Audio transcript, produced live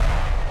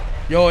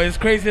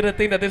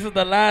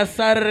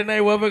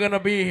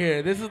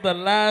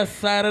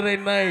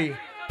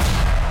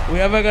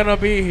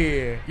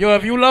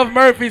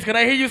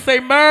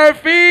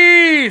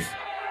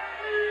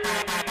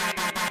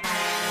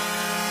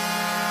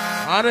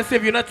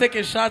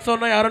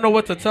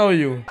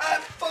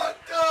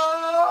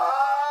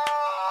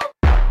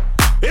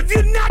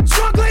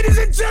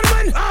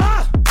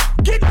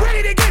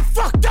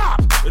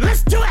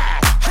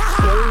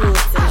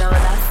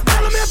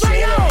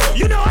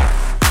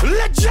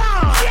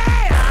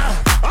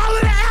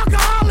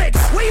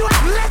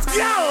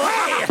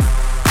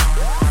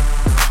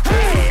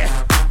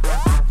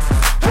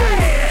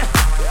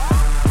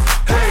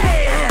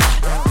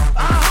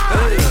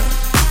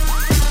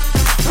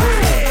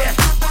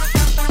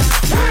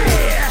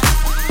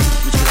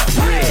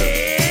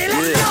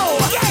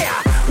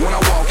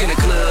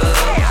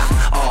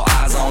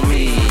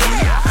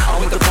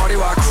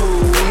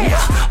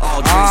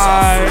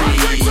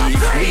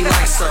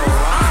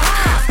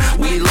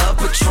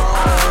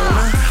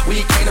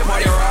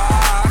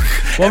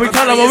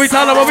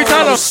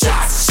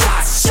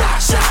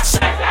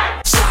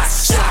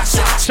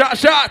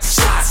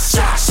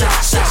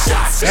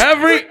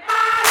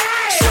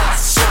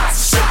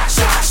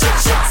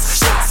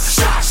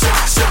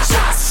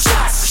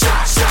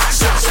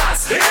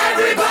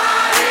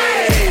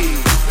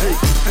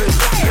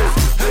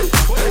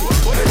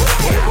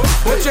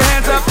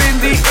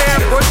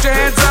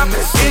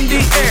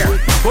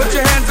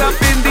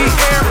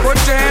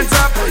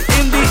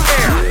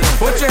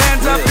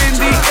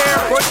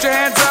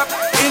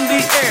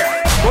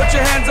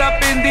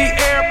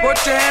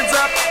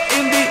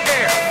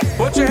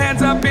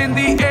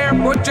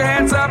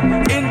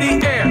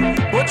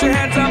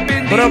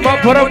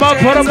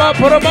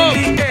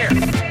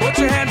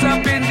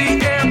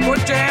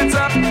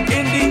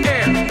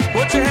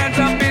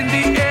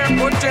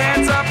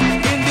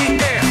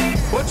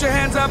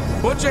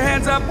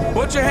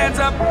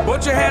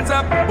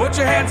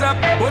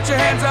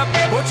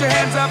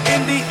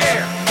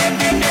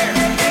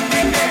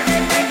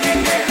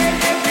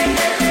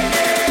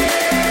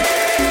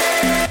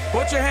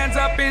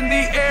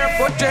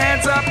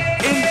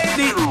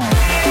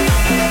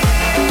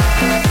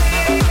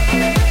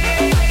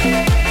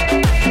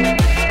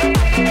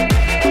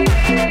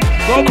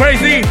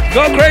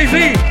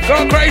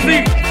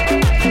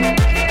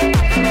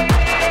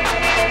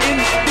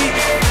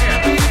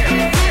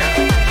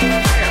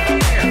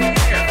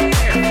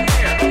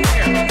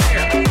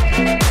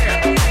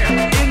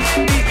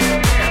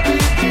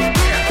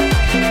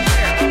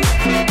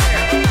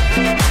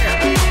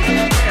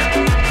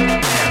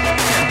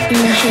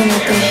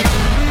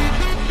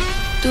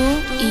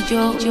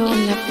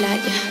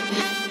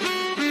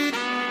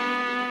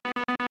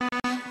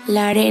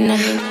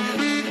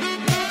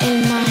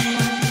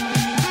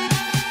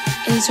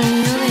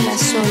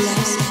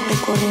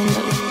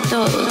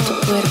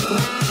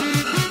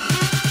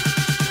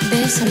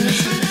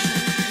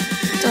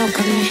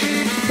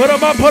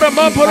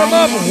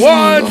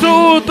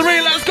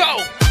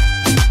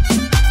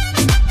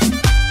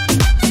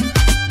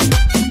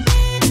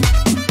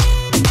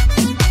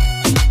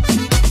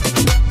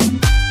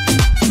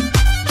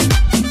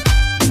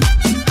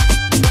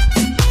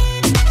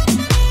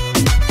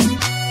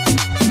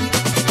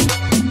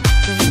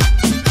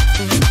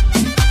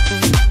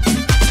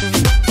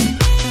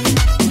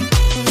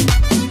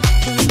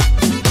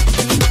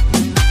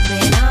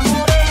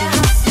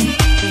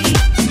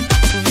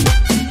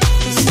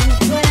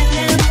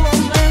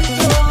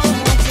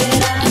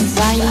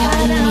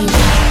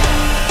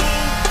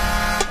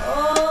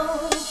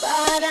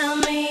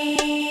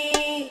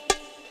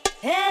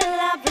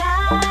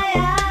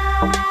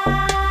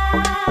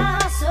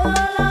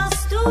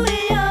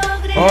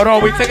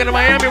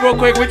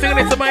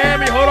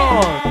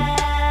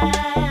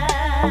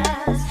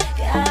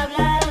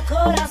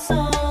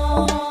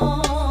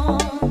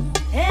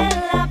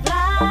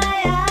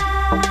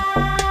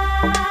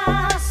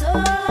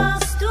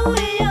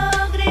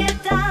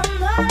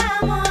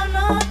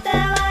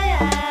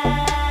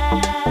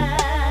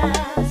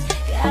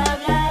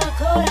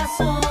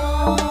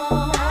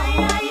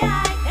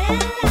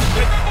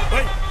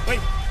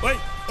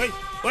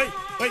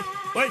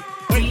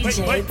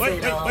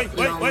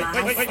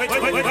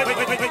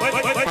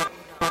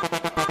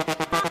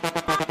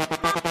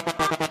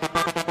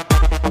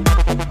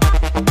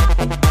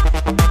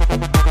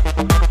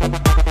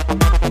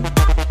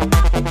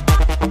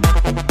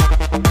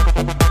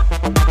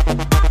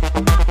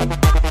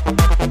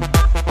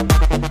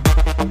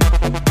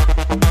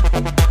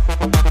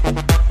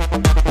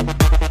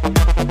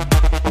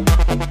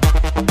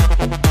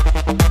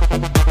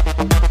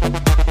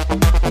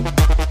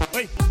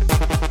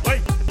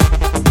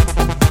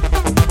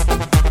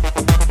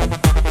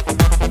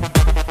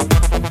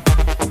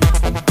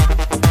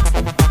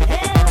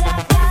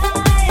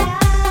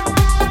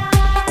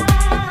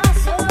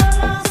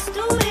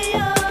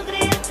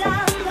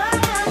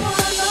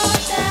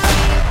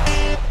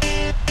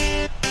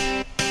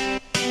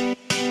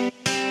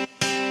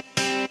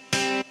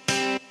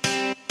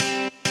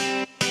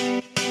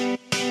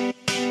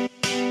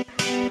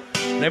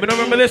Let me know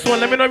remember this one.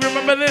 Let me know if you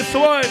remember this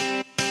one.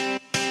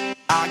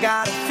 I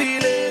got a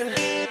feeling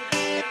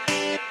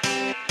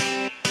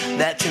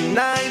that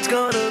tonight's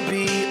gonna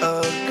be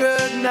a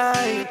good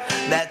night.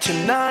 That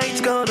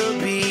tonight's gonna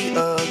be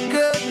a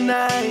good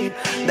night.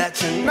 That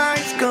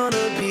tonight's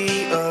gonna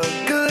be a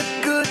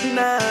good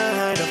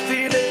night. A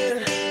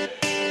feeling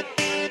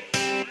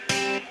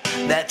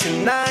that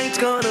tonight's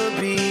gonna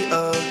be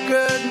a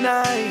good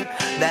night.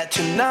 That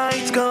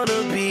tonight's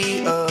gonna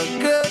be a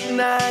good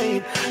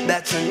night.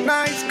 That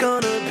tonight's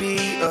gonna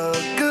be a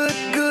good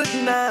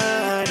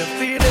night. A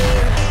feeling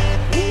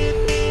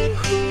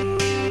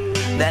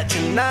that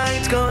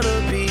tonight's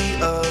gonna be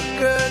a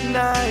good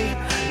night.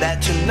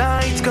 That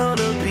tonight's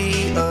gonna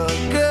be a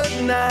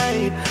good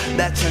night.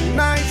 That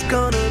tonight's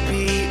gonna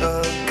be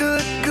a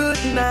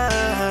good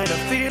night. A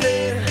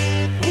feeling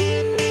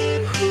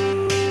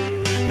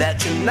that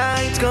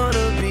tonight's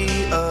gonna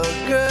be a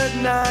good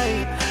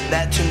night.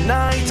 That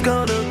tonight's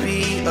gonna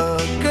be a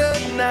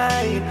good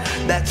night.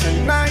 That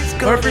tonight's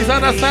gonna Murphy's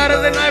on a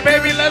Saturday night,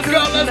 baby. Let's go,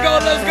 let's go,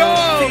 let's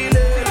go.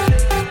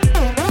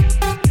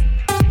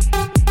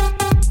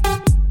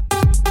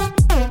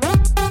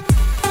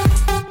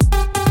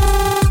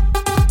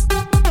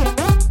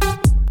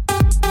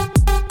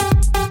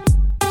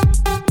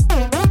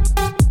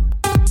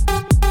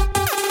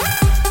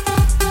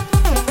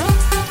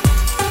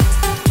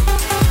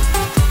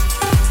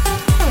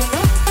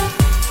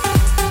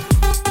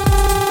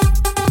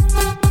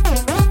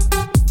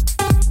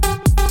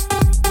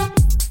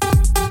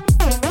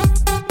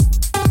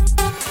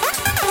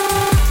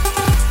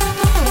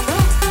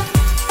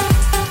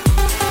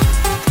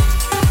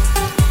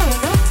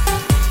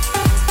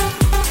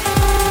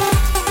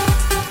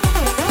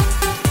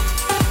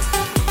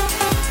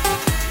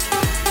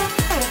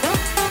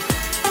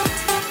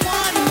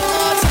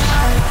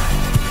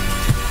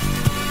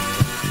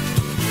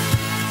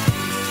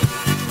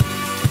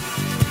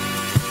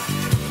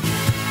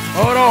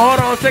 Hold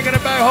on, taking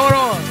it back, hold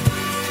on.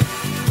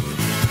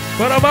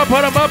 Put them up,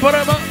 put them up, put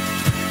them up.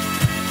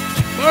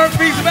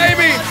 Murphy's,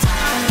 baby.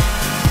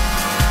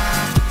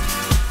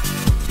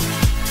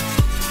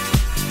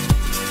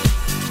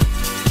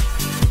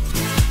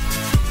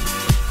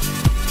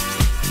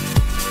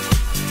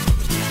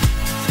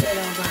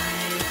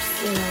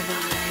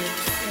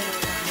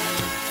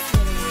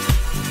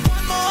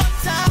 One more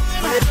time,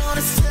 we're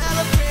gonna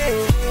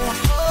celebrate.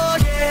 Oh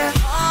yeah,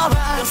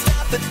 alright, don't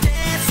stop the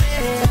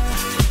dancing.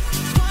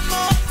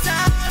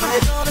 We're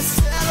gonna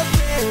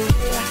celebrate.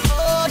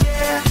 Oh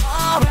yeah,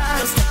 alright.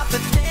 Don't stop the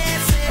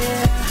dancing.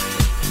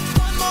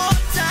 One more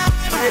time.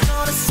 We're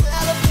gonna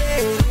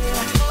celebrate.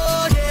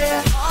 Oh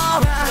yeah,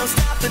 alright. Don't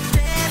stop the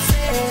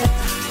dancing.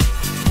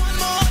 One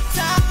more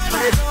time.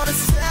 We're gonna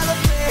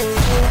celebrate.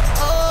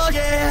 Oh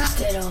yeah.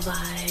 Stereo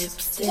vibes.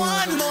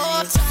 One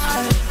more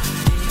time.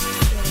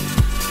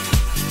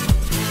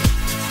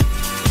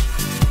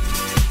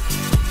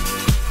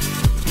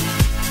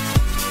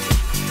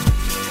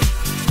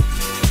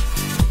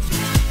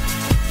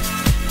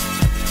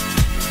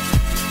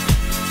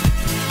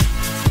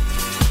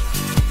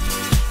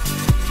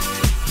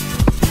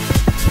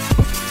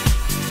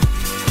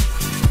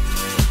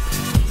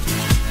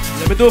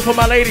 Let me do it for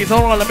my ladies.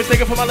 Hold on. Let me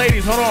take it for my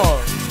ladies. Hold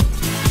on.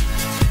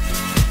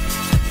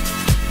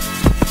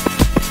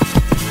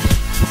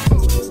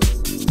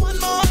 One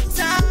more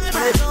time.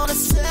 We're gonna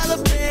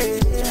celebrate.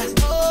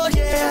 Oh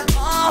yeah,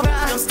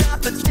 alright. Don't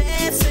stop the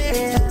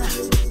dancing.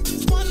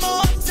 One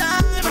more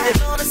time. We're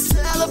gonna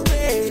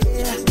celebrate.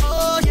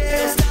 Oh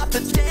yeah, don't stop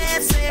the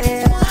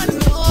dancing. One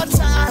more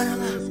time.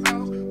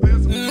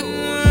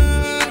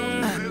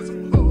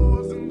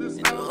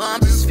 You know I'm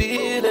just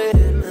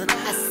feeling.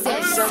 I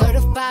said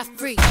certified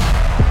free,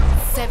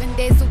 7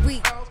 days a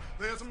week.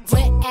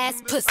 Wet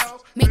ass pussy,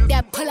 make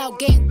that pull out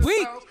game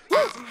weak.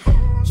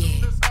 Yeah.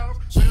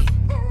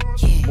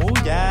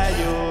 Yeah,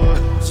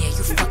 you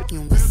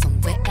fucking with some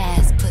wet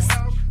ass pussy.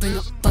 Bring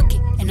a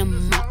bucket and a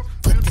mop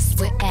for this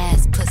wet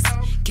ass pussy.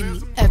 Give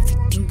me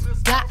everything you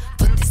got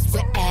for this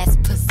wet ass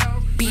pussy.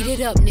 Beat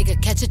it up,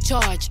 nigga, catch a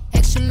charge.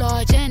 Extra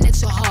large and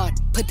extra hard.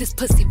 Put this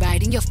pussy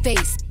right in your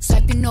face.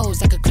 Swipe your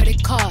nose like a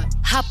credit card.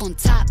 Hop on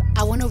top,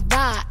 I wanna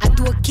ride. I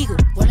do a giggle,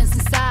 what is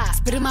inside?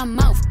 Spit in my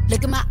mouth,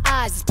 look in my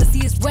eyes. This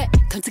pussy is wet,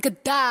 come take a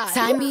dive.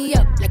 Tie me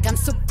up like I'm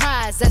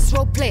surprised, that's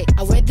role play.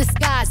 I wear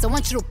disguise, I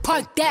want you to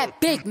park that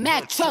Big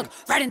Mac truck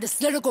right in this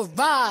little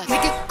garage.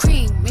 Make it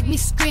cream, make me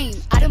scream.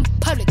 Out in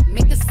public,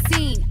 make a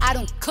scene. I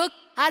don't cook,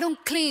 I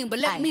don't clean, but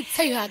let me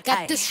tell you, I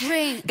got this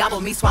ring. Gobble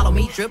me, swallow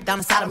me, drip down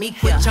inside of me.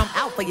 Quick jump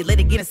out for you, let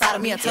it get inside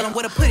of me. I tell them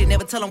where to put it,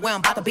 never tell them where I'm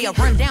about to be. I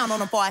run down on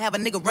them before I have a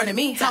nigga running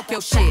me. Talk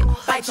your shit,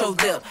 bite your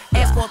lip.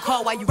 Ask for a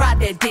call while you ride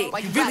that dick.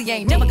 You really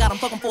ain't never got him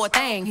fucking for a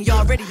thing. He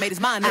already made his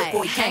mind up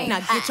before he came. Now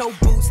get your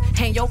boots,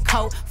 hang your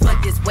coat for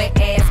this wet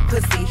ass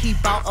pussy. He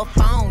bought a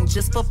phone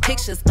just for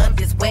pictures of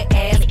this wet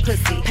ass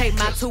pussy. Pay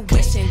my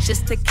tuition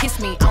just to kiss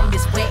me on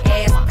this wet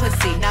ass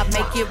pussy. Now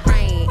make it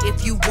rain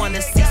if you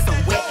wanna see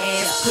some wet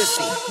ass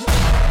pussy.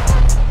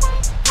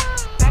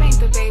 That ain't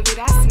the baby,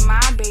 that's my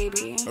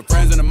baby. Her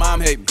friends and her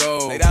mom hate me.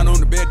 Go. Lay down on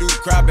the bed, do the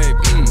cry, baby.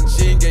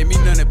 She ain't gave me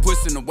none that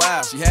puss in a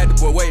while. She had the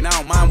boy waiting, I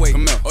don't mind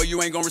waiting. Oh,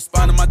 you ain't gonna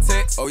respond to my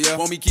text? Oh, yeah.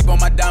 Want me keep on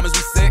my diamonds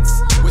with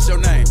sex? What's your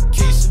name?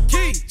 Keisha,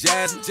 Key,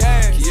 Jasmine,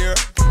 Kiera,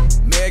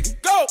 Megan,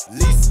 go,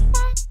 Lisa,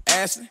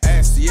 Ashley,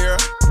 Sierra,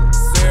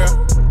 Sarah.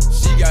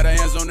 She got her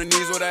hands on her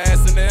knees with her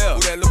ass in the air.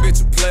 Who that little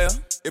bitch a player?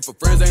 If her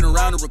friends ain't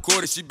around to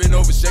record it, she been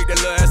over, shake that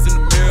little ass in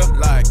the mirror.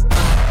 Like,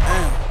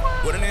 damn,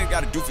 what a nigga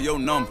gotta do for your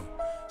number?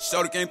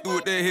 Shorty came through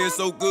with that hair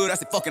so good, I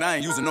said, fuck it, I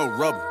ain't using no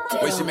rubber.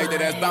 Wait, she make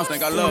that ass bounce,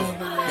 think I love her.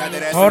 Got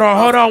that ass. Hold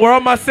on, where all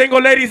my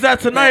single ladies at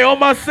tonight? All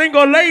my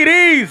single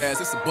ladies!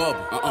 Ass, it's a bubble.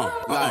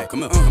 Like,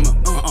 come on,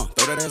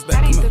 throw that ass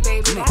back. That ain't the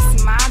baby,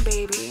 that's my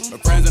baby. Her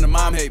friends and her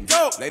mom hate me.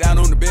 Go. Lay down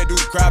on the bed, do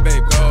the cry,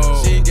 baby.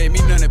 Go. She ain't gave me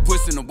none that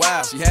puss in a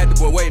while. She had the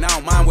boy waiting, I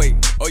don't mind waiting.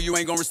 Oh, you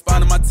ain't gonna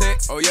respond to my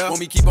text? Oh, yeah? Want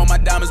me keep on my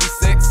diamonds with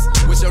sex?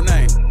 What's your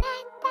name?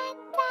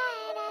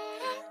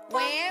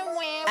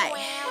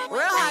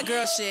 Real hot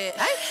girl shit.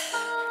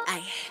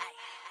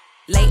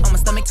 Lay on my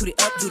stomach, toot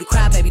it up, do the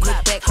cry, baby.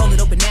 Look back, hold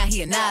it open, now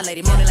he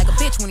annihilated. Moaning like a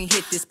bitch when he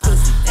hit this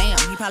pussy. Damn,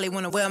 he probably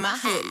wanna wear my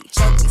hoodie.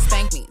 Choke me,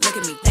 spank me, look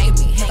at me, thank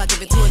me. If I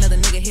give it to another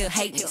nigga, he'll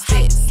hate me.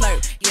 Spit,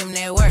 slurp, give him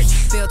that work.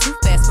 Feel too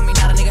fast for me,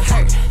 not a nigga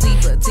hurt.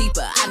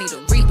 Deeper, I need a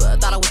reaper.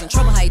 Thought I was in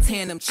trouble, how you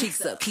tearing them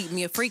cheeks up. Keep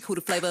me a freak, who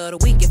the flavor of the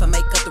week. If I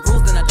make up the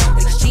rules, then I don't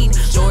think it's cheating.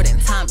 Jordan,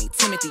 Tommy,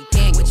 Timothy,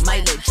 Gang, which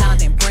might let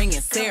Jonathan bring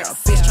in Sarah.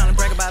 Bitch trying to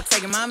brag about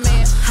taking my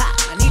man. Ha,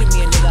 I need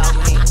me a nigga off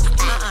me.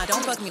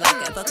 Don't fuck me like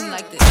that, fuck me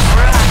like this.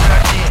 Real hot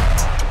girl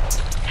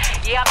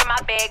shit. Yeah, I'm in my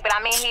bag, but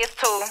I'm in his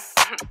too.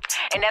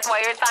 And that's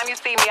why every time you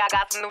see me, I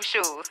got some new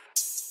shoes.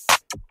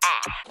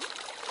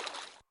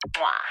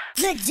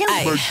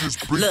 Ay,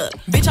 look,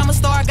 bitch, I'm a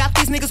star, I got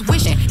these niggas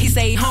wishing. He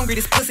say he hungry,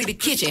 this pussy the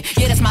kitchen.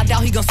 Yeah, that's my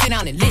doubt, he gon' sit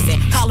down and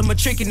listen. Call him a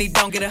trick and he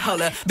don't get a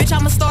holler. Bitch,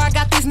 I'm a star, I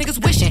got these niggas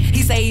wishing.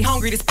 He say he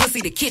hungry, this pussy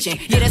the kitchen.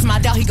 Yeah, that's my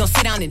doubt, he gon'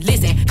 sit down and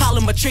listen. Call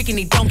him a trick and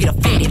he don't get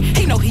offended.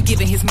 He know he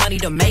giving his money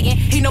to Megan.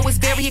 He know it's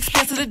very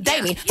expensive to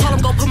date me. Told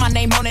him go put my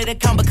name on that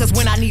account because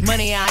when I need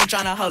money, I ain't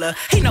tryna holler.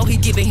 He know he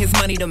giving his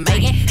money to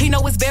Megan. He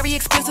know it's very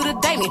expensive to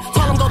date me.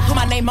 Told him go put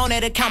my name on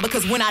that account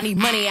because when I need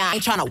money, I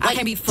ain't tryna wait. I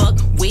can't be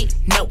fucked with,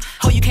 no.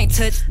 Oh, you can't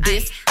touch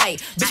this, ayy.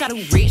 Bitch, I do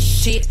rich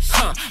shit,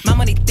 huh? My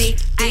money thick,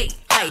 ayy.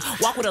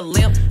 Walk with a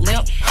limp,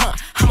 huh?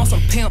 I'm on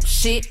some pimp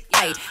shit,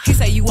 ayy. He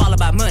say you all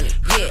about money,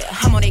 yeah.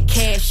 I'm on that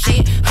cash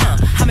shit, huh?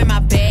 I'm in my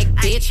bag,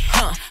 bitch,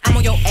 huh? I'm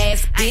on your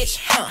ass, bitch,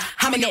 huh?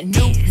 I'm in that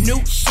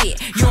new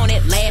shit. You on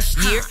that last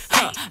year,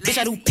 huh? Bitch,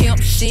 I do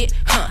pimp shit,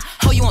 huh?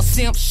 Oh, you on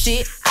simp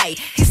shit, ayy.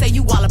 He say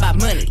you all about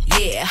money,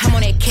 yeah. I'm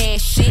on that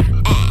cash shit,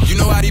 ayy. You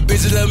know how these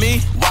bitches love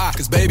me? Why?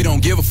 Cause baby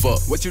don't give a fuck.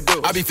 What you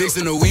do? I be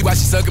fixing the weed while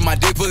she sucking my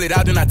dick, pull it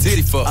out, then I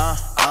titty fuck.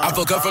 I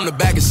fuck her from the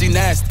back and she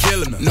nasty,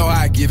 killing her. Know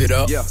I give it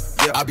up. Yeah.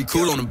 I be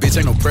cool on them, bitch,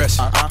 ain't no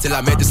pressure. Till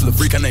I met this little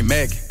freak, her name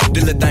Maggie.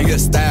 This little thing here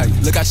style you.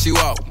 Look how she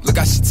walk, look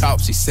how she talk,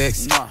 she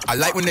sexy. I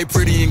like when they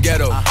pretty and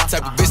ghetto.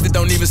 Type of bitch that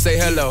don't even say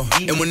hello.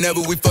 And whenever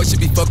we fuck, she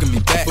be fucking me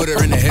back. Put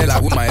her in the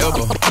headlock with my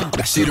elbow.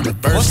 Now she the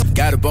reverse.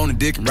 Got a bone and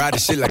dick and ride the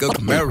shit like a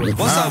Camaro.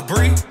 What's up,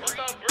 Bree?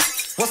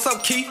 What's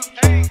up, Keith?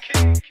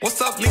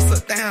 What's up,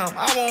 Lisa? Damn,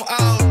 I want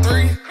all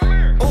three.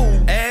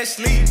 Ooh,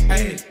 Ashley,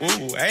 hey.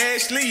 Ooh,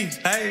 Ashley,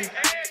 hey.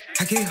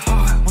 I get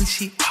hard when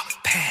she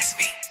walk past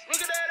me.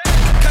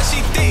 Cause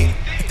she thick.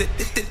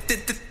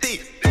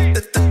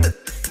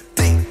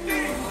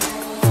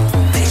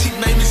 She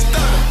made me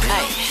stutter.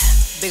 Ay,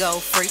 big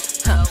old freak,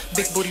 huh?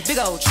 Big booty, big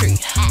old tree.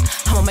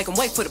 I'ma make him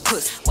wait for the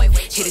pussy.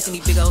 Hit it in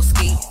these big old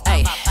ski.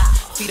 Ay,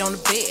 feet on the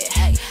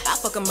bed. I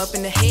fuck him up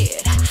in the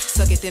head.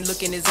 Suck it, then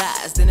look in his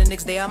eyes. Then the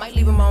next day I might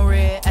leave him on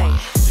red. Ay,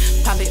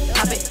 pop it,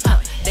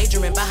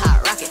 daydreaming by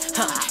hot rocket,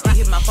 huh? He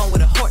hit my phone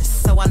with a horse,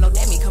 so I know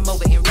that me come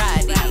over and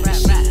ride it.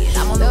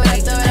 I'm on the way,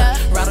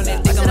 ride on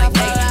that dick, I'm like,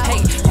 hey,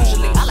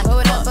 usually I like to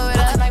fuck,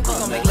 but tonight we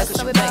gon' make love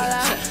 'cause you pay.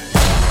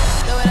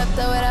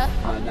 Throw it up,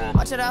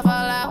 watch it all fall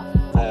out.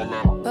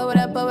 Blow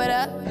it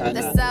up,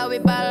 that's how we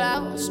ball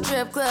out.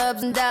 Strip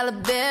clubs and dollar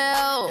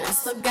bills. I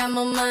still got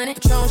more money.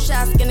 Patron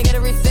shots, gonna get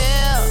a refill.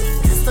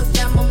 I still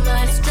got more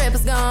money.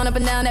 Strippers going up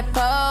and down that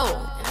pole.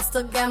 I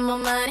still got more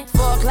money.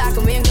 4 o'clock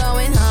and we ain't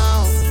going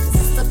home. I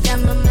still got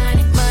more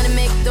money. Money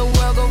make the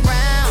world go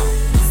round.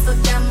 I still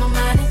got more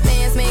money.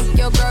 Bands make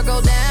your girl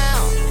go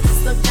down. I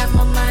still got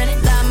more money.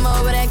 Lot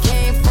more where that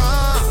came from.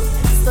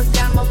 I still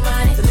got more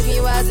money. So look in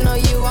your eyes and know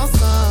you want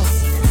some.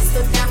 I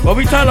still got more What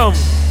we tell them?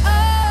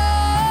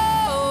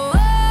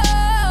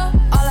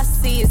 All I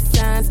see is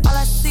signs, all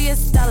I see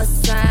is dollar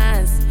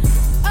signs.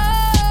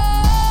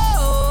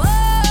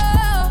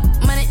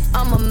 Money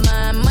on my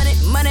mind,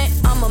 money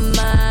on my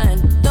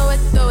mind. Throw it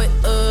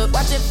up,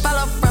 watch it fall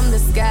off from the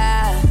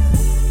sky.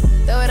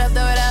 Throw it up,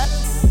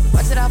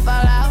 watch it all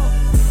fall out.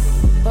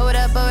 Blow it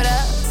up,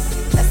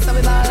 that's how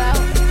we ball out.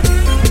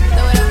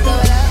 Throw it up,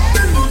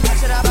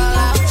 watch it all fall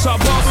out. So I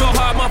ball so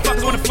hard,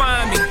 motherfuckers wanna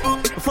find me.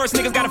 But first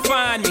niggas gotta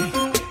find me.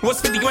 What's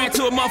 50 grand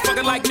to a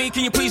motherfucker like me?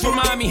 Can you please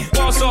remind me?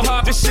 Ball so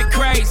hard, this shit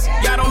crazy.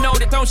 Y'all don't know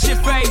that don't shit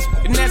phase.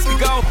 And as we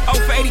go,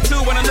 0 for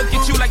 82 when I look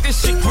at you like this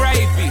shit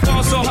gravy.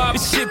 Ball so hard,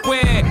 this shit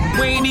weird.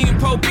 We ain't even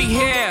supposed to be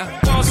here.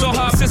 Ball so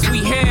hard since we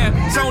here.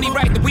 It's only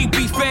right that we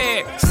be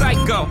fair.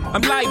 Psycho,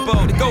 I'm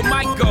libo to go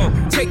Michael.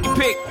 Take your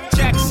pick.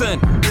 Jackson,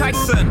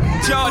 Tyson,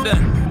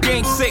 Jordan,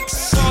 Game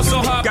 6. Ball so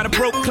hard, got a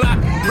broke clock.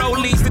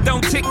 Rollies that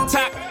don't tick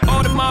tock.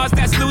 All the Mars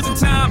that's losing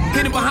time.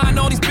 Hidden behind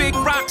all these big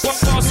rocks.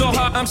 Ball so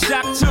hard, I'm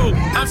shocked too.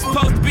 I'm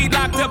supposed to be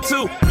locked up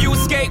too. You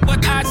escape,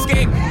 but I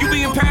escape. You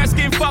be in Paris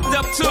getting fucked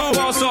up too.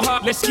 Ball so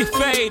hard, let's get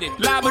faded.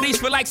 Liberties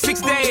for like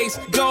 6 days.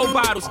 Gold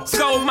bottles,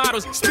 soul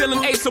models.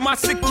 Spilling ace on my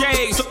sick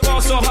days. So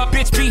ball so hard,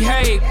 bitch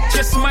behave.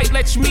 Just might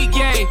let you meet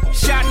gay.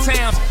 Shot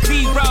towns,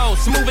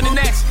 B-rolls, moving the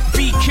next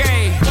BK.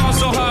 Ball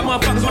so hard,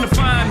 motherfuckers wanna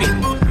find me.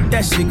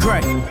 That shit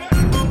crack.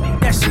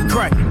 That shit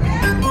crack.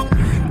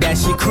 That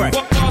shit crack.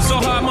 Ball so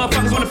hard,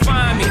 motherfuckers wanna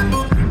find me.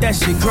 That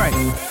shit crack.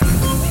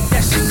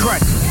 That shit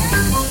crack.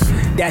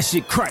 That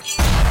shit crack.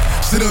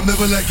 Sit up,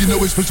 never like you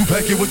know it's special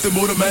packet with them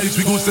automatics.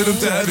 We gon' send them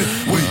to heaven.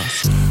 Wait.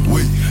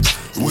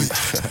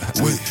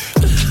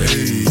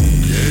 Hey.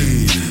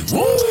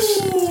 Woo.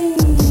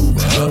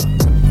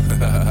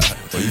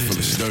 Oh, you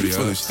feeling sturdy,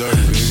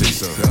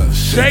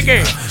 Shake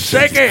it.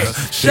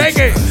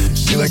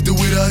 She like the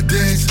way that I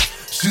dance.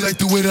 She like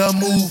the way that I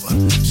move.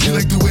 She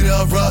like the way that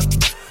I rock.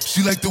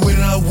 She like the way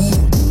that I woo.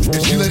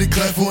 And she let it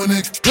clap for a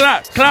nigga.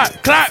 Clap.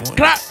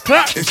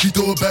 And she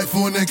throw it back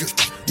for a nigga.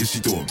 Yeah, she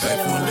throw it back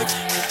for a nigga.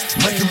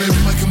 Mike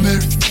and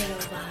Mary.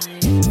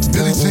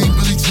 Billie Jean.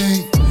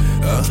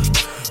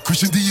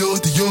 Christian Dior.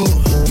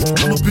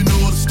 I'm up in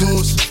all the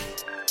stores.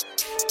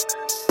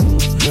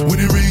 When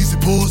it rains,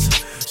 it pours.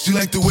 She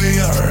like the way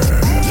I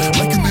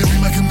Mike and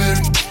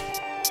Mary.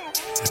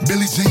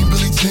 Billie Jean.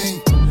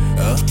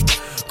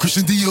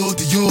 Christian Dior.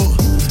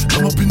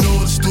 I'm up in all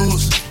the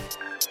stores.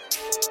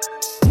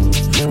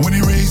 When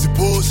it rains, it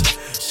pours.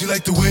 She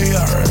like the way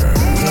I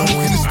When I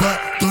walk in the spot,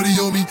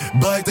 30 on me.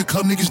 Buy at the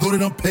club, niggas know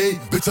that I'm paid.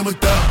 Bitch, I'm a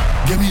thot.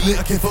 Get me lit,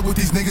 I can't fuck with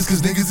these niggas,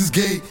 cause niggas is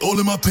gay. All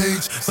in my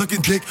page,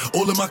 sucking dick.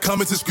 All in my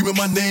comments and screaming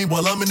my name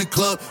while I'm in the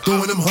club.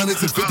 Throwing them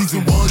hundreds and fifties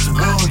and ones.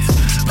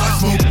 I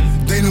smoke.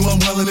 They know I'm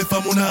wildin'. If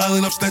I'm on the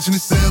island, I'm snatching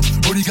his cell.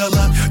 Brody got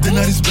locked, the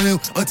night is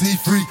bail. Until he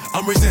free,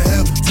 I'm raising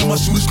hell. Tell my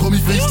shooters call me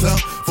FaceTime.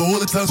 For all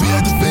the times we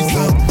had to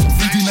FaceTime.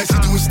 3D nights, you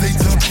doing state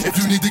time. If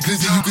you need the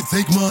glizzy, you can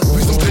take mine.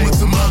 Please don't come up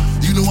to mine.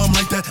 You know I'm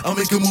like that. I'll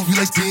make a movie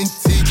like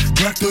TNT.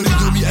 Black 30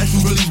 on me, ask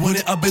you really want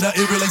it. I bet I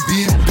air it like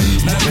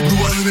DMB. Now the blue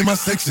island in my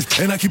section.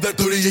 And I keep that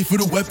 38 for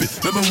the weapon.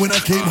 Remember when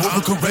I came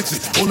home for correction?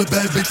 All the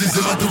bad bitches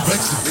in my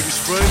direction.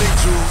 Niggas spraying they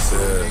juice.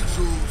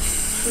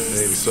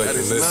 They be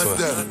sucking this one.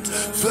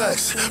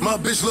 Facts, my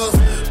bitch love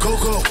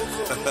Coco.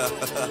 Who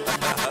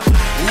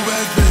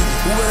back baby?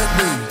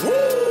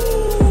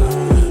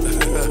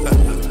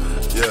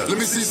 Yeah. Let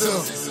me see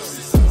some.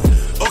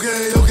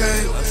 Okay.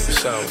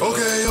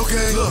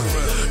 Look,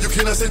 you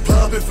cannot say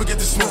pop and forget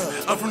the smoke.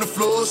 I'm from the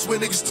floors where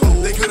niggas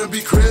told. They couldn't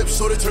be cribs,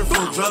 so they turn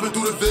folk. Driving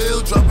through the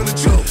veil, dropping a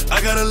joke.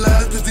 I gotta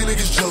laugh cause these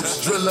niggas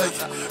jokes. Drill like,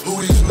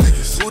 who these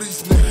niggas?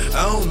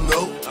 I don't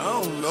know.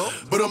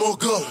 But I'm on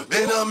go.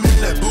 And I'm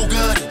in that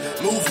Bugatti,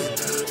 moving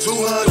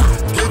 200.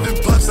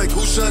 Giving pops like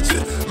who shot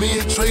you? Me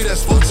and Trey,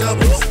 that's 4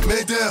 choppers.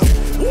 Man down.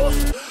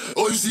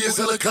 All you see is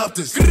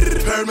helicopters.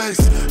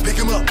 Paramedics, pick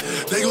him up.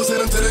 They gon'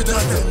 send him to the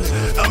doctor.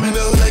 I'm in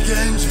the hood like an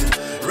engine.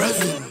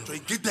 Revving.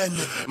 Get that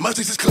nigga. My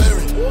chicks is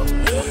clearing.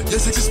 Your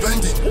chicks is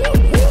spending.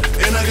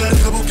 And I got a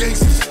couple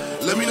gangsters.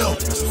 Let me know.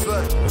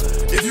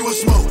 If you want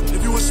smoke,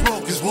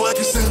 cause boy I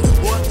can send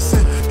them.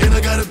 And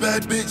I got a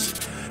bad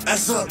bitch.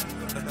 Ass up.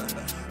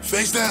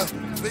 Face down.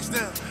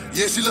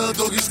 Yeah, she love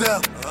doggy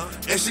style.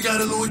 And she got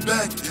a Louis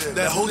bag.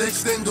 That whole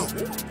extendo.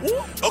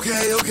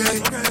 Okay.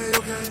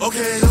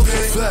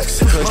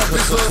 Flex.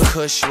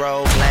 Kush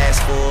roll, glass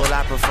full.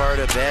 I prefer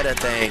the better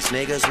things.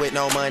 Niggas with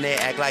no money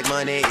act like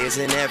money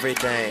isn't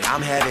everything.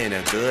 I'm having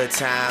a good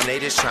time. They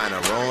just trying to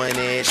ruin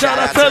it. Shout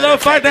out to the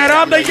fact that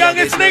I'm the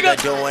youngest nigga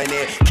doing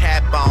it.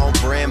 Cap on,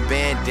 brim,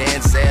 bend,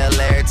 Denzel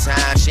every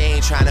time. She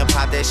ain't trying to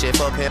pop that shit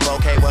for pimp.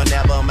 Okay, well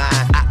never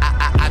mind.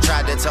 I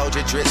tried to told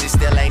you Drizzy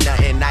still ain't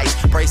nothing nice.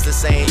 Bracelet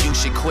saying you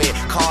should quit.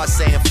 Cards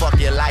saying fuck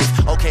your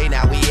life. Okay,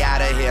 now we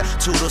out of here.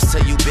 Toodles to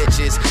you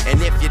bitches.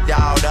 And if you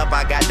dolled up,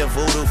 I got the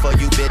voodoo for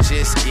you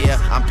bitches. Yeah,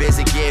 I'm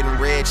busy getting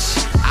rich.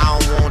 I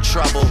don't want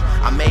trouble.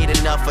 I made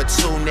enough for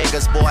 2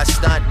 niggas, boy,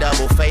 stunt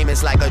double.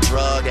 Famous like a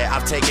drug that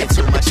I've taken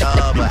too much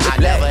of. But I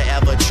never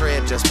ever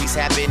trip. Just peace,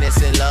 happiness,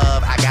 and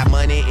love. I got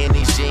money in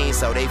these jeans,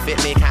 so they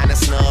fit me kinda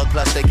snug.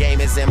 Plus the game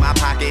is in my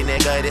pocket,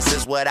 nigga. This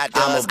is what I do.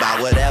 I'm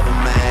about whatever,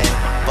 man.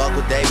 Fuck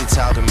what they be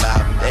talking about.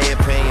 Their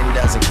opinion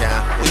doesn't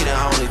count. We the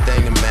only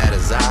thing that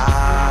matters.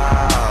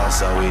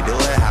 So we do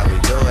it how we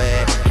do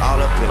it. All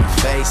up in the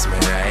face,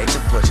 man. I hate to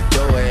put you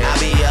through it. I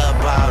be up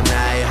all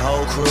night,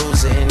 whole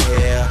crew's in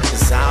here.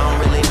 Cause I don't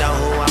really know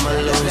who I'ma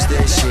lose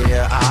this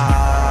year.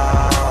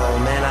 Oh,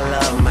 man, I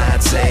love my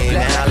team.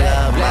 Man, I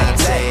love my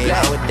team.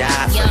 I would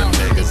die for them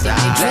niggas.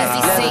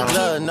 Leather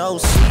glove, no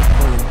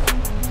sequin.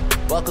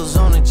 Buckles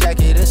on the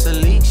jacket, it's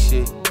elite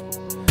shit.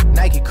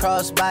 Nike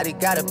crossbody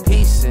got a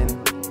piece in.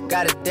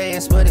 Gotta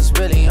dance, but it's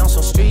really on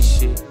some street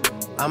shit.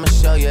 I'ma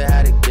show you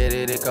how to get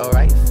it. It go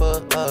right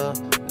foot up,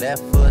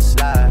 left foot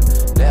slide,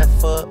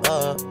 left foot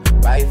up,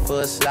 right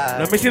foot slide.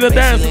 Let me see the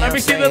dance. Let me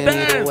see the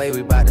dance. Either way,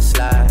 we bout to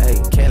slide. Hey,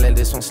 can't let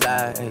this one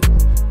slide. Hey.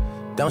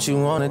 Don't you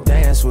wanna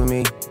dance with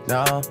me?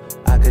 No,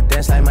 I could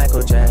dance like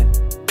Michael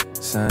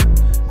Jackson.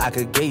 I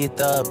could get you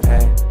the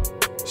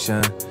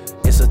passion.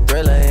 It's a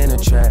thriller in the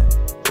trap.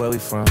 Where we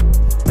from?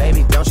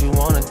 Baby, don't you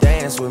wanna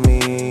dance with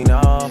me?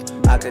 No,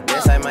 I could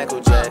dance like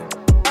Michael Jackson.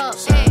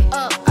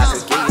 I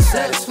could get you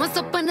satisfied. Once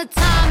upon a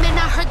time, and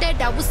I heard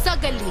that I was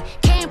ugly.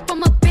 Came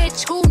from a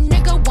bitch who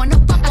nigga wanna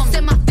fuck on. I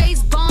said my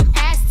face bomb,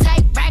 ass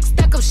tight, rack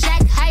stuck up,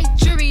 shack height,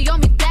 jury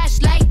on me,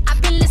 flashlight.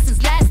 I've been listening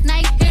last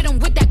night. Hit him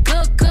with that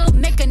good,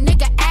 make a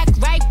nigga act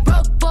right.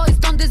 Broke boys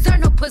don't deserve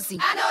no pussy.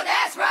 I know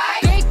that's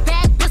right. Big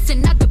bag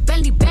bustin' out the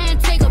belly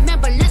band. Take a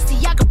man,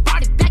 Balenciaga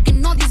brought it back,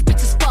 and all these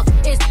bitches fuck.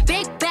 It's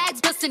big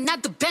bags bustin'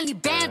 out the belly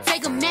band.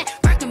 Take a man,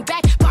 working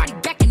back, party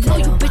back, and all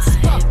you bitches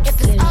fuck.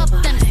 If it's up,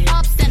 then it's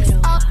up, then it's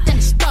up, then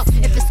it's stuck.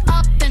 If it's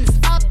up, then it's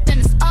up, then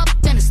it's up,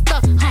 then it's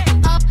stuck.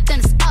 Up, then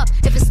it's up.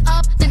 If it's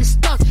up, then it's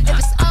stuck. If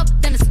it's up,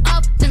 then it's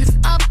up, then it's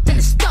up, then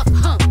it's stuck.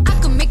 I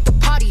can make the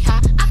party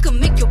hot. I can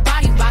make your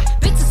body rock.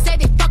 Bitches say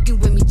they fucking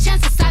with me.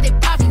 Chances are they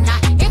probably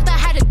not. If I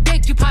had a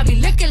dick, you probably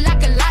lick it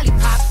like a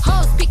lollipop.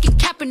 Hoes speaking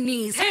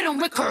Japanese, hit 'em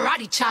with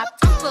karate chop.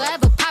 I'm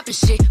forever popping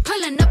shit,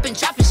 pulling up and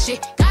dropping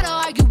shit. Gotta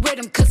argue with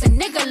him, cause a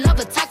nigga love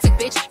a toxic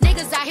bitch.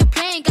 Niggas out here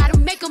playing, gotta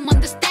make 'em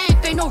understand.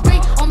 Ain't no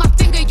ring on my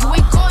finger, you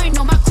ain't going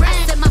on my gram.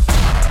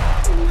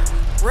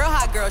 Real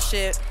hot girl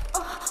shit.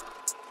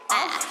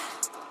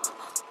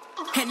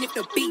 And if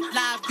the beat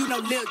live, you know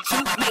Lil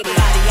Juke made it.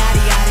 Yaddy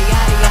yaddy yaddy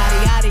yaddy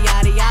yaddy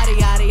yaddy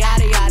yaddy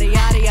yaddy yaddy yaddy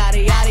yaddy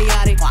yaddy yaddy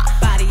yaddy.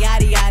 Body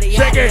yaddy yaddy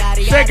shake it,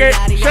 shake it,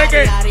 shake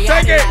it,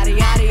 shake it,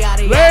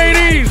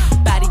 ladies.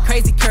 Body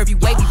crazy curvy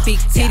wavy big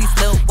titties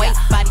little waist.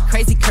 Body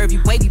crazy curvy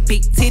wavy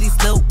big titties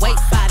little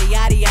waist. Body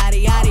yaddy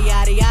yaddy yaddy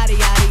yaddy yaddy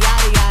yaddy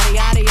yaddy yaddy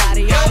yaddy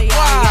yaddy yaddy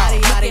yaddy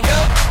yaddy yaddy.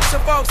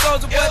 Some folks,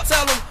 Soldier Boy,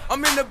 tell them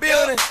I'm in the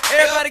building.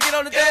 Everybody get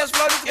on the dance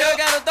floor. This girl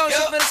got a thong. She's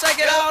finna shake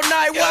it all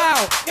night.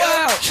 Wow,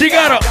 wow. She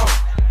got up.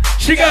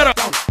 She got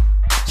up.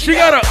 She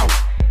got up.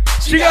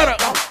 She got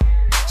up.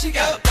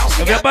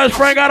 If your best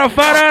friend got a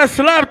fat ass,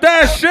 slap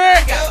that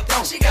shit.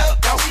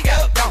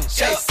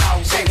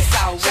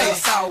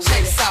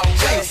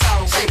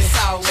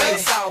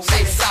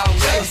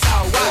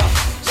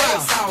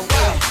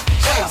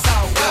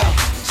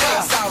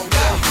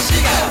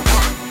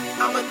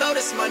 I'ma throw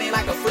this money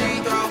like a free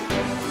throw.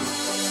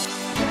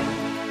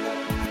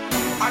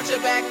 Arch your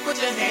back,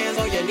 put your hands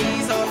on your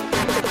knees, ho.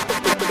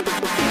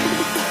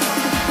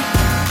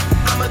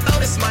 I'ma throw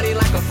this money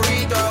like a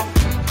free throw.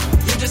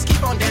 You just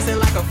keep on dancing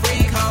like a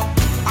freak, ho.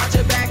 Arch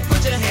your back,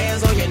 put your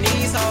hands on your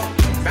knees, ho.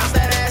 Bounce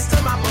that ass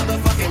to my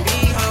motherfucking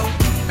beat, ho.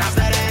 Bounce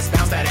that ass,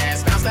 bounce that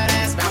ass, bounce that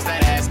ass, bounce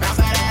that ass, bounce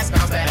that ass,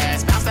 bounce that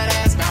ass, bounce that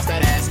ass, bounce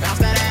that ass, bounce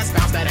that ass,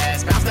 bounce that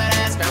ass, bounce that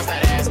ass, bounce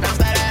that ass, bounce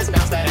that ass,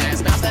 bounce that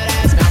ass, bounce that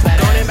ass, bounce that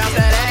ass. Don't bounce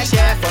that ass,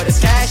 yeah, for this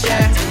cash,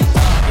 yeah.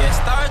 Yeah,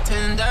 start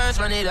tenders,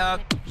 run it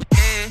up.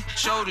 Head,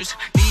 shoulders,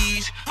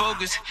 knees,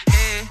 focus.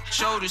 Head,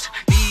 shoulders,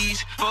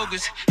 knees,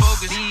 focus,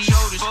 focus. Knees,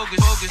 shoulders, focus,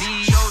 focus.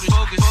 Knees, shoulders,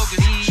 focus, focus.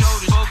 Knees,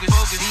 shoulders, focus,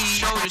 focus. Knees,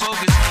 shoulders,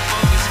 focus,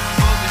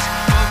 focus,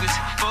 focus,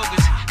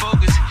 focus,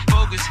 focus,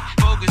 focus,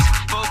 focus,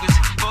 focus,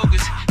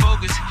 focus,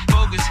 focus, focus,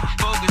 focus,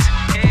 focus.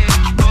 Head,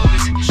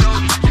 focus,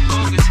 shoulders,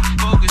 focus,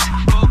 focus,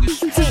 focus.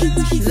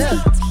 Look,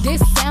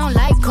 this sound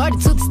like Cardi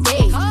to the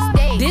stage.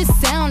 This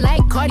sound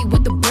like Cardi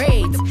with the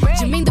braids.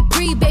 Jermaine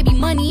Dupri, baby,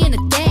 money in a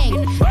thing.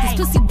 This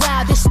pussy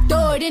wild, they should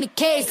throw it in a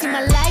case. See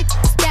my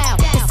lifestyle,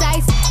 it's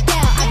ice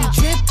down. I be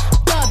dripped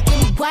up, then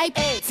we wipe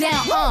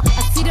down.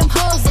 I see them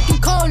hoes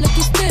looking cold,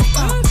 looking stiff.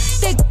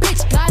 Thick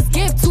bitch, God's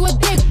gift to a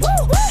dick.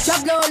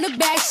 Drop low, look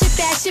back, shit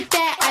that, shit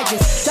that. I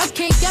just drop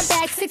kick, your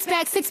back, six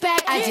pack, six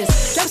pack. I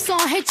just drop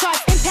song, hit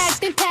charts,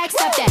 impact,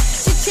 stop that.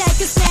 Shit check,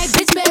 and snag,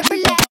 bitch, better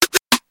relax.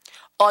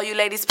 All you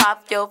ladies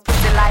pop your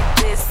pussy like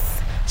this.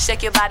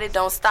 Shake your body,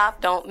 don't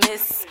stop, don't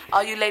miss.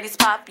 All you ladies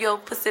pop your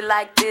pussy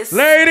like this.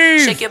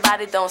 Ladies! Shake your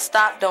body, don't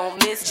stop, don't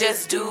miss.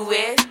 Just do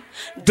it.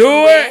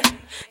 Do it.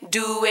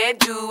 Do it,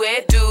 do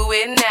it, do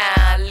it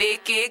now.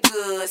 Lick it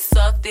good.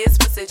 Suck this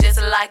pussy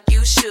just like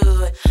you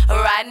should.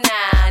 Right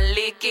now,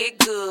 lick it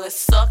good.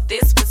 Suck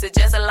this pussy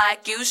just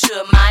like you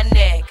should. My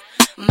neck,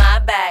 my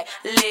back,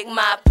 lick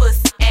my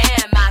pussy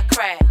and my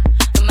crack.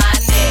 My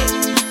neck,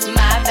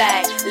 my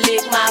back,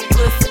 lick my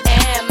pussy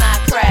and my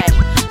crack.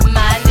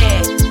 My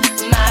neck,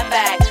 my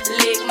back,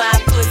 lick my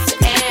pussy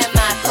and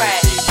my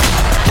crack.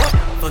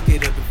 Fuck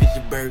it up if it's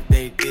your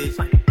birthday, bitch.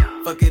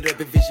 Fuck it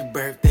up if it's your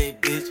birthday,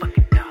 bitch.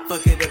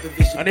 Fuck it up if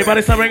it's your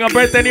Anybody celebrating a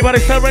birthday? Anybody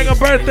celebrating a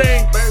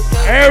birthday?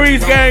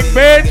 Aries gang,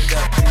 bitch.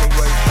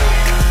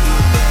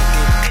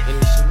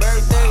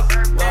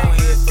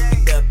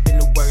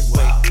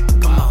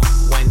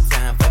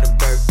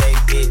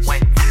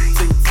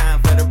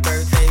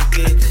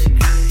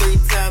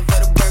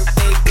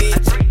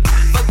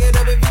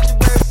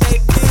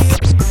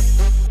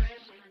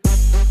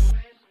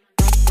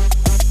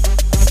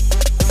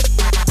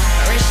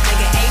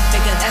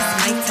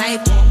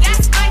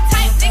 That's my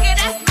type, nigga,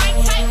 that's my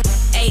type.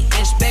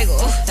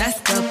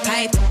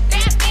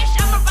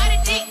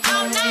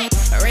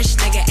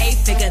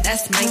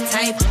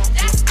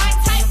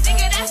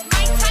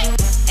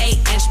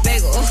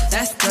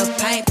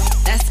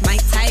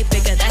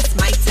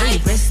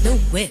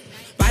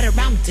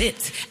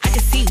 dipped. I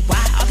can see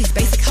why all these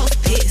basic hoes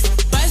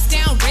pissed. Bust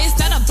down wrist,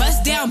 not a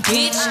bust down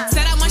bitch.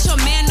 Said I want your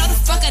man, no the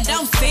fuck I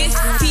don't sis.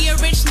 See a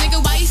rich nigga,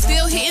 why you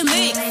still hitting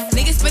licks?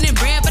 Nigga spinning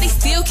bread, but he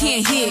still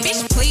can't hit.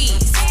 Bitch,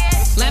 please.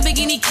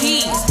 Lamborghini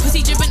keys,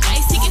 pussy dripping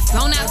ice, he get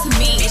flown out to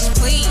me. Bitch,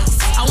 please.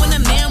 I want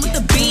a man with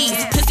the beans,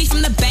 pussy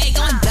from the bag,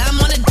 going dumb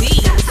on a D.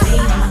 See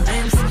my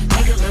lips,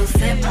 make a little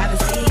sip,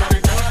 privacy on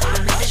the door,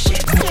 I'm the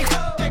shit.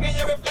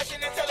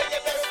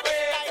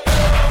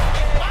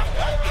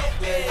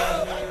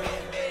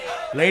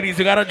 Ladies,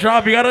 you gotta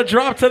drop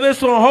to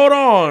this one. Hold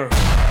on.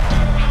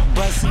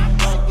 Bust it,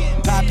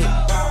 pop it,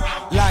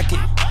 lock it,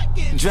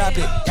 drop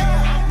it.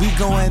 We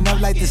going up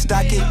like the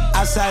stock it.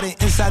 Outside and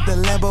inside the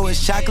Lambo is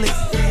chocolate.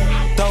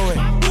 Throw it,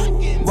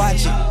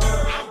 watch it,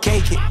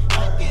 cake it,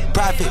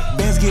 profit.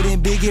 Bands getting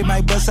big, it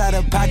might bust out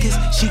of pockets.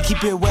 She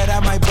keep it wet, I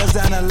might bust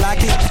down a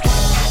locket.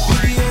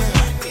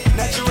 BBL,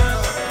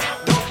 natural,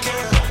 don't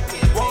care.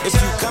 If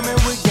you coming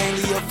with gang,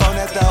 leave your phone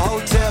at the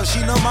hotel. She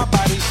know my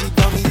body, she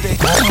don't need that.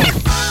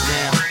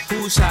 Now,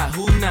 who's hot,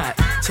 who not?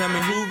 Tell me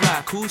who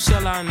rock, who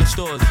sell out in the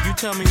stores. You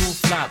tell me who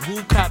flop,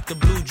 who cop the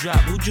blue drop,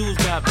 who jewels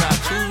got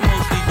blocks, who's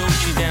mostly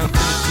Dolce down to the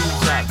two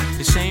drop.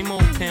 The same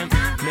old pimp,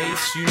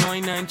 Mace, you know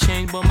ain't nothing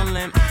changed but my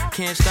limp.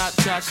 Can't stop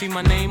till I see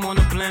my name on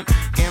the blimp.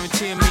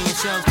 Guarantee a million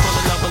shells, pull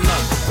a level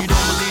up. You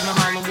don't believe in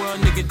Harlem World,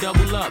 nigga,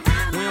 double up.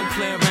 We don't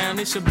play around,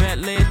 it's a bet,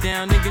 lay it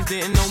down. Niggas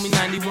didn't know me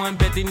 91,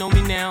 bet they know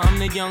me now. I'm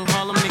the young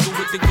Harlem nigga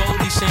with the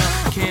Goldie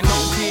sound. Can't no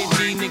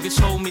PD, niggas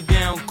hold me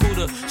down.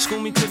 Cooler, school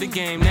me to the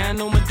game, now I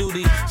know my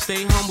duty.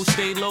 Stay humble,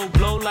 stay low,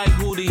 blow like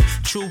Hootie.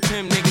 True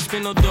pimp, niggas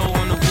spin no dough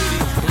on the booty.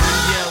 And when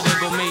you yell, there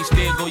go Mace,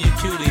 there go your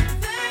cutie.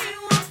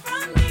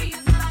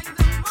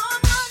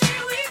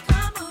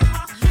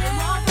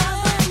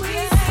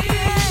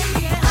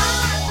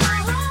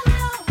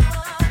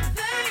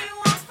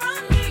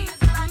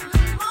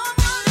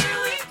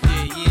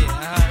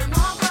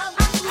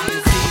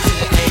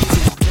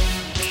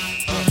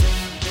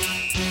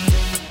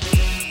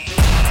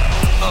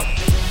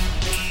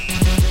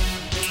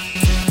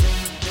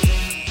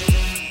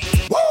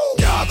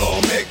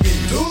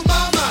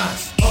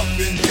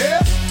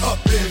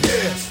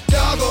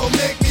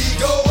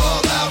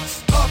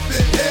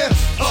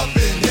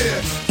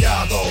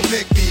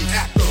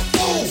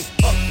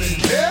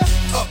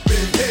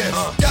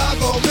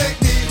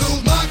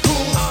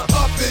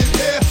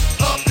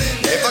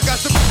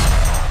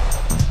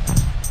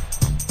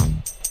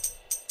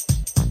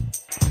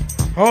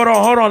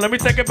 Hold on, let me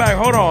take it back,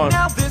 hold on.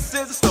 Now this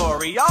is a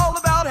story all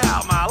about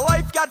how my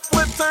life got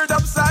flipped, turned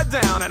upside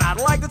down. And I'd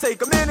like to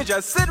take a minute,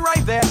 just sit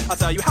right there. I'll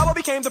tell you how I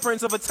became the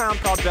prince of a town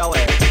called Bel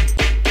Air.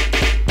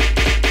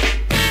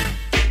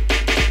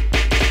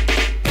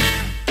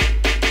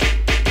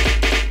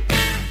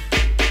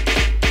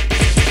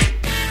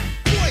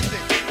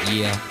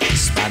 Yeah,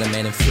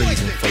 Spider-Man and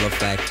freezing, full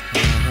effect.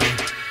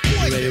 You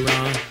ready,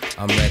 Ron?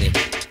 I'm ready.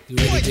 You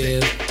ready,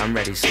 Div? I'm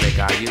ready, Slick,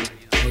 are you?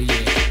 Oh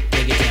yeah,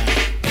 take it down.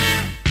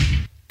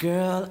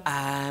 Girl,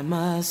 I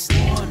must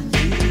warn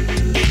you,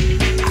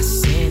 I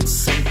sense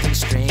something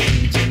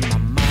strange in my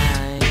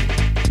mind.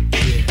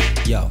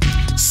 Yo,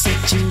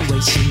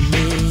 situation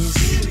is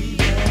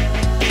serious.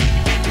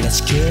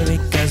 Let's cure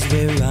it cause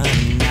we're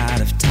running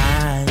out of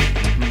time.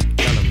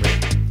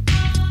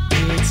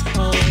 It's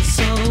all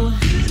so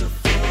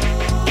beautiful.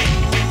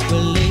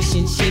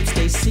 Relationships,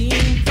 they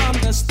seem from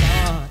the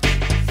start.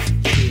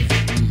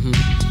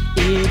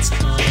 It's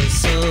all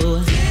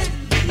so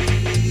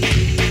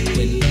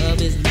when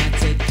love is not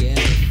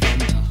together from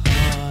the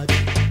heart.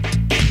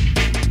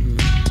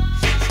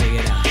 Check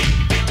it out.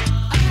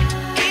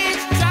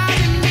 It's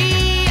driving me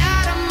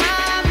out of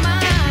my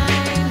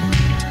mind.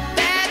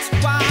 That's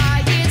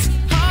why it's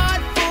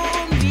hard for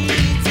me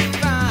to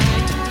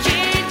find.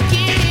 Can't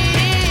get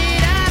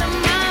it out of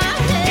my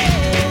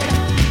head.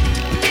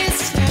 Miss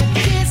her,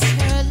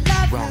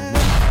 love her.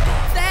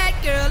 That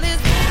girl is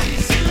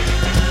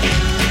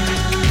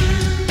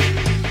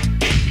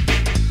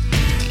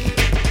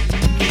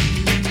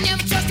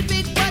never trust a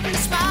big button to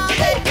smile.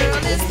 That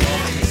girl is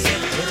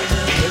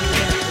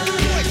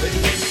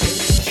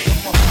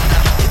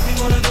If you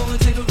wanna go and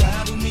take a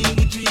ride with me,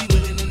 we three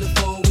willing in the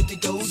four with the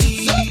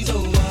goldies.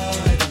 Oh, why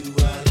do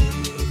I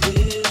live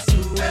this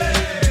way?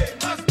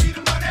 Must be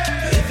the money.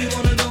 If you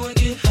wanna go and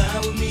get high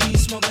with me,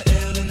 smoke a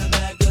L in the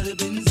back of the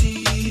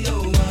Benzie.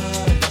 Oh, why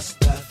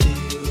must I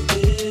feel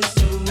this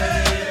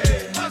way?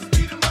 Must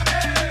be the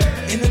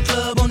money. In the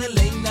club on a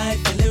late night,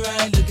 feeling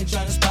right, looking,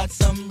 trying to spot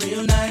something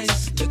real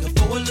nice. Looking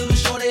for a little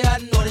shorty, I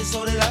know this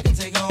so that I can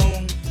take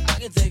home.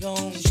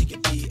 She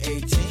can